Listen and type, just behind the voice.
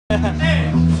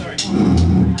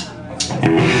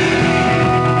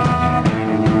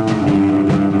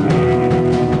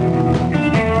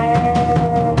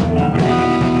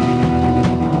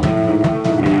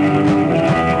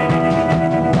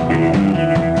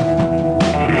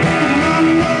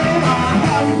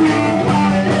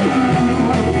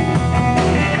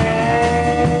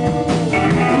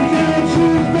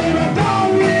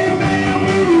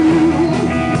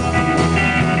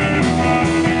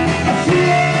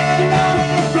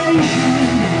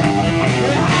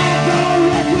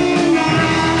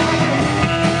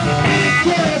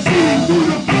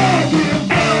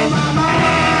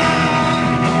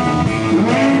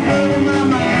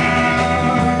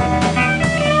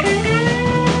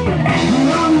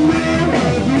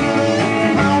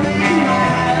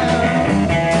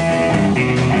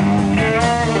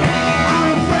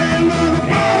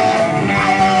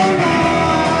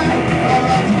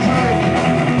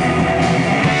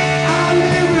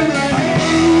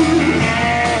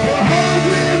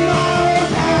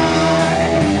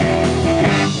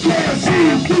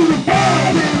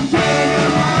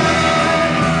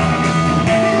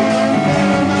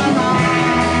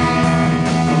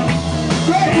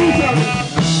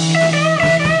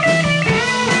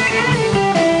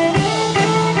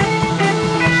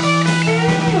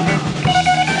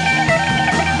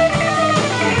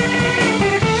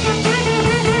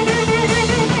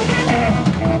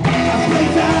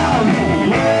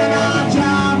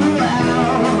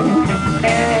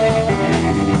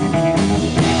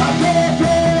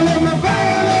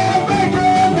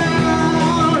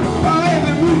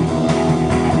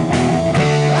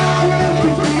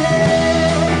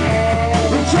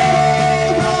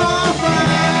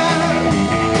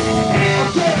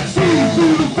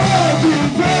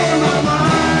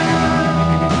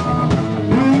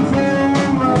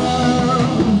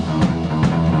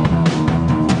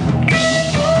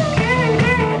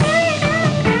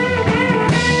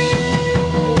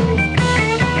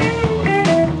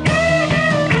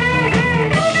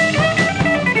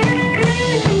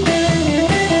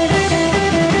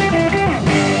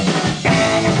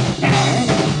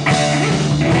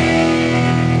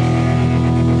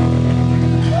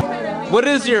What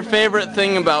is your favorite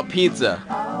thing about pizza?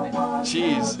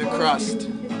 Cheese, the crust.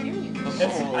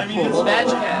 It's Badge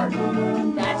Cat.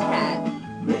 Badge Cat.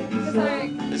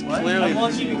 It's clearly. I'm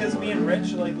lucky because me and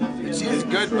Rich like live together. The cheese is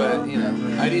good, but you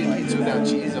know, I'd eat pizza without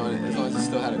cheese on it as long as it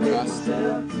still had a crust.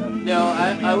 No,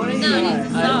 I wouldn't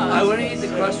eat. I wouldn't eat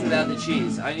the crust without the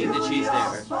cheese. I need the cheese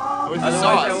there. With the Otherwise,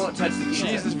 sauce. I won't touch the pizza.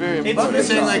 Cheese is very It's important. I'm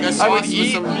saying like a I sauce would with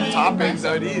eat some toppings.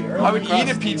 I would eat. I would eat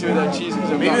a pizza without cheese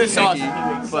because I'm Maybe not the sauce.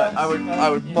 picky, but I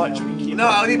would much keep. No,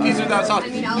 I'll eat pizza without sauce.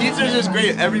 Pizza is just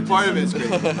great. Every part of it is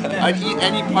great. I'd eat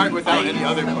any part without any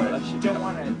other part. You don't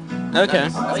want it. Okay.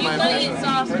 That's my You can eat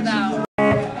sauce without.